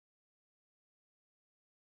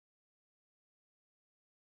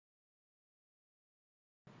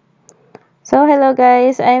So, hello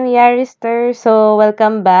guys, I'm Yarister. So,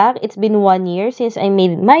 welcome back. It's been 1 year since I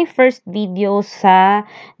made my first video sa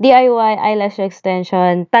DIY eyelash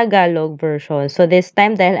extension Tagalog version. So, this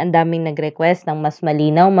time, dahil ang daming nag-request ng mas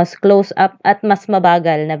malinaw, mas close-up, at mas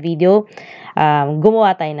mabagal na video,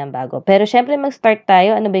 gumawa tayo ng bago. Pero, syempre, mag-start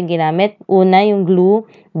tayo. Ano ba yung ginamit? Una, yung glue,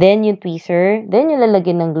 then yung tweezer, then yung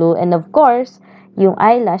lalagyan ng glue, and of course, yung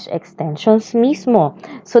eyelash extensions mismo.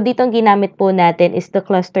 So, dito ang ginamit po natin is the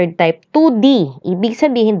clustered type 2D. Ibig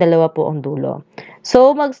sabihin, dalawa po ang dulo.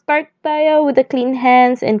 So, mag-start tayo with the clean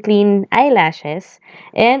hands and clean eyelashes.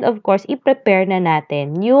 And, of course, i-prepare na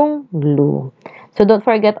natin yung glue. So, don't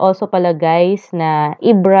forget also pala guys na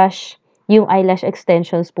i-brush yung eyelash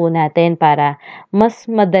extensions po natin para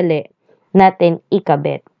mas madali natin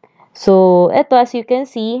ikabit. So, ito as you can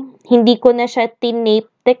see, hindi ko na siya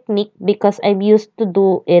tinape technique because I'm used to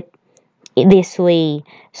do it this way.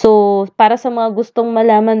 So, para sa mga gustong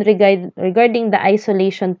malaman regarding the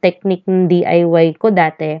isolation technique ng DIY ko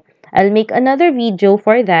dati, I'll make another video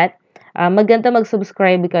for that. Maganda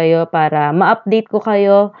mag-subscribe kayo para ma-update ko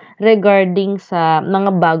kayo regarding sa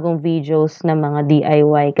mga bagong videos na mga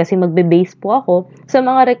DIY. Kasi magbe-base po ako sa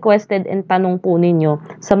mga requested and tanong po ninyo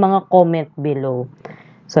sa mga comment below.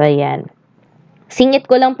 So, ayan. Singit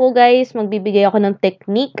ko lang po guys, magbibigay ako ng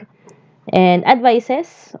technique and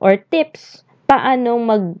advices or tips paano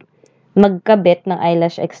magkabit ng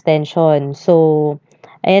eyelash extension. So,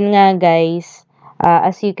 ayan nga guys,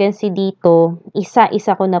 as you can see dito,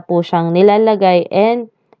 isa-isa ko na po siyang nilalagay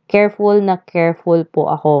and careful po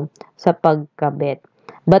ako sa pagkabit.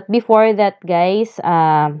 But before that guys,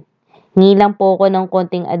 hingi po ako ng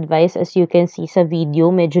konting advice. As you can see sa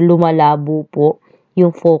video, medyo lumalabo po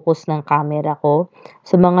yung focus ng camera ko.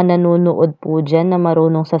 Sa mga nanonood po dyan na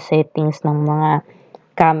marunong sa settings ng mga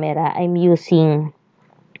camera, I'm using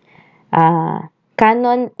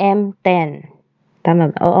Canon M10.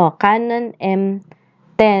 Tama ba? Oo, Canon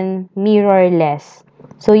M10 mirrorless.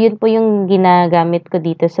 So, yun po yung ginagamit ko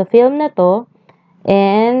dito sa film na to.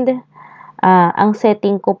 And, ang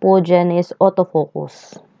setting ko po dyan is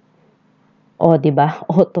autofocus. O, diba?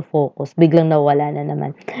 Autofocus. Biglang nawala na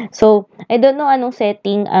naman. So, I don't know anong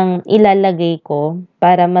setting ang ilalagay ko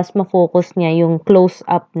para mas ma-focus niya yung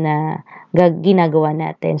close-up na ginagawa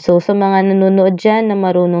natin. So, sa mga nanonood dyan na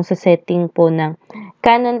marunong sa setting po ng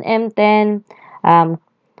Canon M10,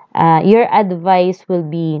 your advice will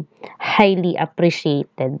be highly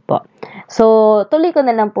appreciated po. So, tuloy ko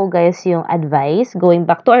na lang po guys yung advice. Going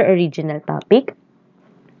back to our original topic.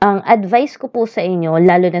 Ang advice ko po sa inyo,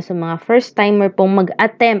 lalo na sa mga first-timer pong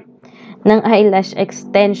mag-attempt ng eyelash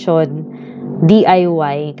extension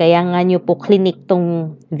DIY, kaya nga nyo po clinic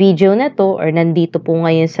tong video na to or nandito po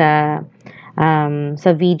ngayon sa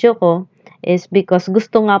video ko, is because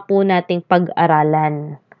gusto nga po nating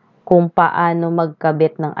pag-aralan kung paano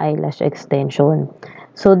magkabit ng eyelash extension.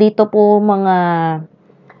 So, dito po mga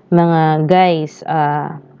guys,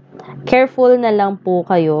 careful na lang po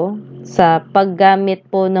kayo sa paggamit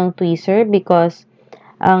po ng tweezer because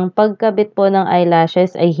ang pagkabit po ng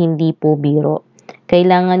eyelashes ay hindi po biro.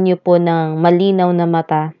 Kailangan nyo po ng malinaw na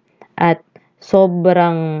mata at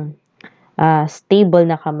sobrang stable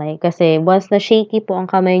na kamay. Kasi once na shaky po ang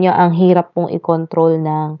kamay nyo, ang hirap pong i-control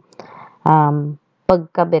ng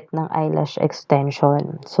pagkabit ng eyelash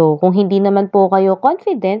extension. So, kung hindi naman po kayo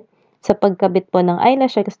confident sa pagkabit po ng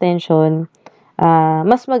eyelash extension,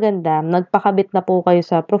 mas maganda, nagpakabit na po kayo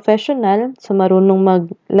sa professional, sa marunong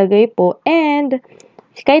maglagay po, and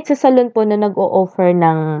kahit sa salon po na nag-o-offer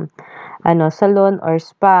ng salon or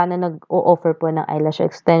spa na nag-o-offer po ng eyelash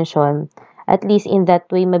extension, at least in that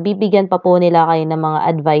way, mabibigyan pa po nila kayo ng mga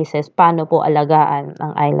advices paano po alagaan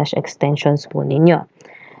ang eyelash extensions po ninyo.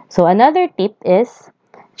 So, another tip is,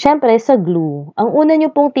 syempre sa glue, ang una nyo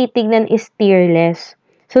pong titignan is tearless.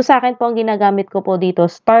 So, sa akin po, ang ginagamit ko po dito,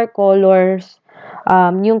 star colors,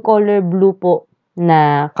 yung color blue po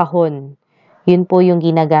na kahon. Yun po yung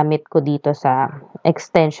ginagamit ko dito sa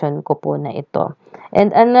extension ko po na ito.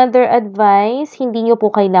 And another advice, hindi nyo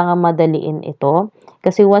po kailangan madaliin ito.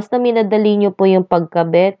 Kasi once na minadali nyo po yung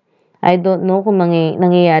pagkabit, I don't know kung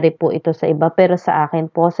nangyayari po ito sa iba, pero sa akin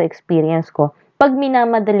po, sa experience ko, pag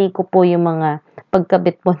minamadali ko po yung mga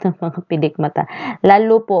pagkabit po ng mga pilikmata,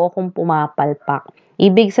 lalo po akong pumapalpak.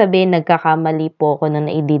 Ibig sabihin, nagkakamali po ako na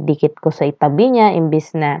naididikit ko sa itabi niya,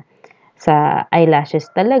 imbis na sa eyelashes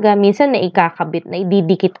talaga. Minsan, naikakabit,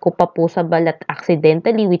 naididikit ko pa po sa balat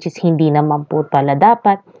accidentally, which is hindi naman po pala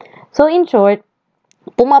dapat. So, in short,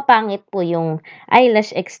 pumapangit po yung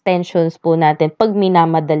eyelash extensions po natin pag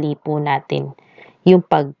minamadali po natin yung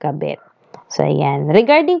pagkabit. So, ayan.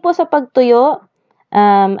 Regarding po sa pagtuyo,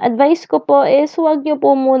 Advice ko po is huwag niyo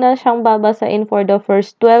po muna siyang babasain for the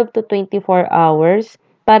first 12 to 24 hours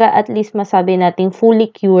para at least masabi nating fully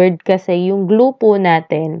cured kasi yung glue po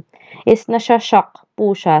natin is nasya-shock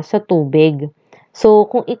po siya sa tubig. So,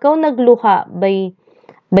 kung ikaw nagluha by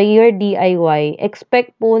your DIY,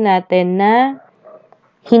 expect po natin na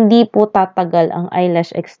hindi po tatagal ang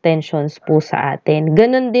eyelash extensions po sa atin.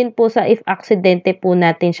 Ganon din po sa if aksidente po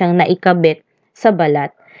natin siyang naikabit sa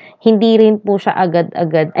balat. Hindi rin po siya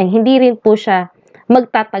hindi rin po siya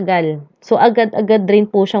magtatagal. So, agad-agad rin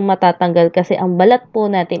po siyang matatanggal kasi ang balat po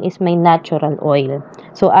natin is may natural oil.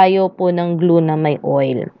 So, ayaw po ng glue na may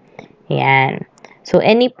oil. Yan. So,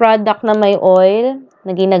 any product na may oil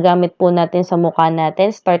na ginagamit po natin sa mukha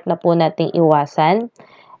natin, start na po nating iwasan.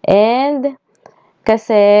 And,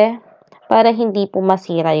 kasi, para hindi po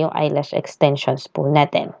masira yung eyelash extensions po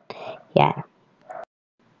natin. Yan.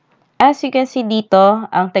 As you can see dito,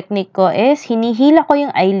 ang technique ko is, hinihila ko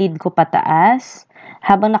yung eyelid ko pataas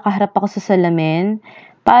habang nakaharap ako sa salamin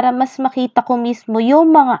para mas makita ko mismo yung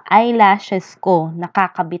mga eyelashes ko,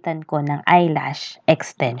 nakakabitan ko ng eyelash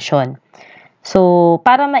extension. So,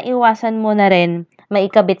 para maiwasan mo na rin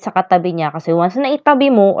maikabit sa katabi niya kasi once na itabi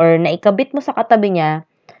mo or naikabit mo sa katabi niya,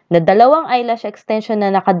 na dalawang eyelash extension na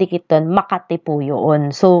nakadikit doon, makati po yun.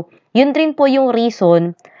 So, yun rin po yung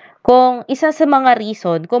reason, isa sa mga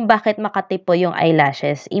reason kung bakit makati po yung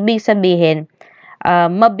eyelashes. Ibig sabihin,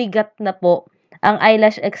 mabigat na po ang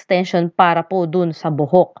eyelash extension para po dun sa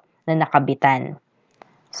buhok na nakabitan.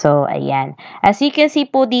 So, ayan. As you can see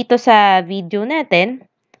po dito sa video natin,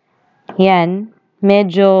 yan,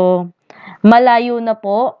 medyo malayo na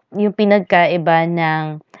po yung pinagkaiba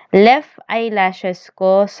ng left eyelashes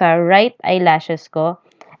ko sa right eyelashes ko.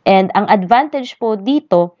 And ang advantage po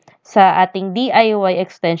dito sa ating DIY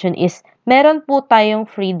extension is meron po tayong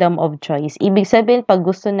freedom of choice. Ibig sabihin, pag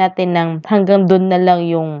gusto natin ng hanggang dun na lang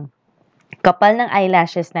yung kapal ng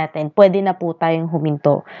eyelashes natin, pwede na po tayong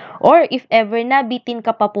huminto. Or if ever nabitin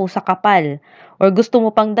ka pa po sa kapal, or gusto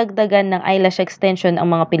mo pang dagdagan ng eyelash extension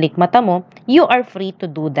ang mga pilikmata mo, you are free to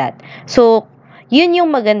do that. So, yun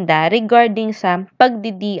yung maganda regarding sa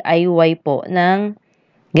pagdi-DIY po ng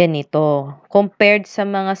ganito. Compared sa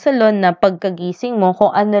mga salon na pagkagising mo,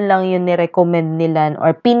 kung ano lang yung nirecommend nila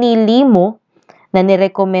or pinili mo na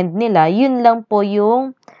nirecommend nila, yun lang po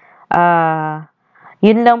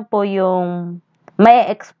yung may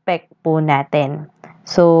expect po natin.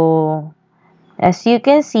 So, as you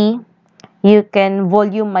can see, you can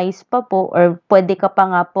volumize pa po or pwede ka pa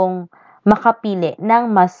nga pong makapili ng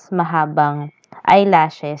mas mahabang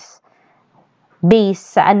eyelashes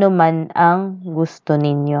based sa anuman ang gusto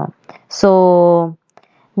ninyo. So,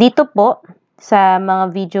 dito po, sa mga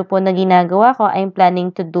video po na ginagawa ko, I'm planning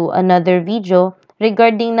to do another video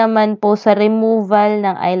regarding naman po sa removal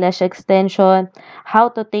ng eyelash extension, how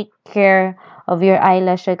to take care of your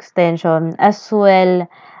eyelash extension, as well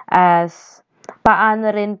as paano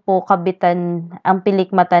rin po kabitan ang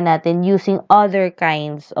pilikmata natin using other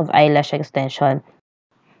kinds of eyelash extension.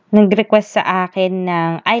 Nag-request sa akin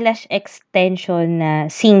ng eyelash extension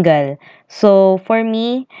na single. So, for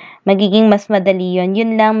me, magiging mas madali yon.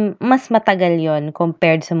 Yun lang, mas matagal yon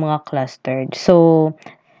compared sa mga clustered. So,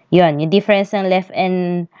 yun, yung difference ng left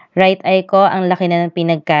and right eye ko, ang laki na ng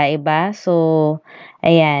pinagkaiba. So,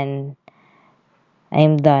 ayan.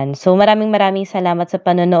 I'm done. So, maraming salamat sa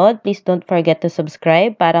panonood. Please don't forget to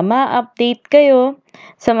subscribe para ma-update kayo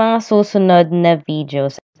sa mga susunod na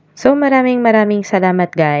videos. So, maraming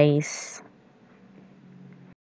salamat guys.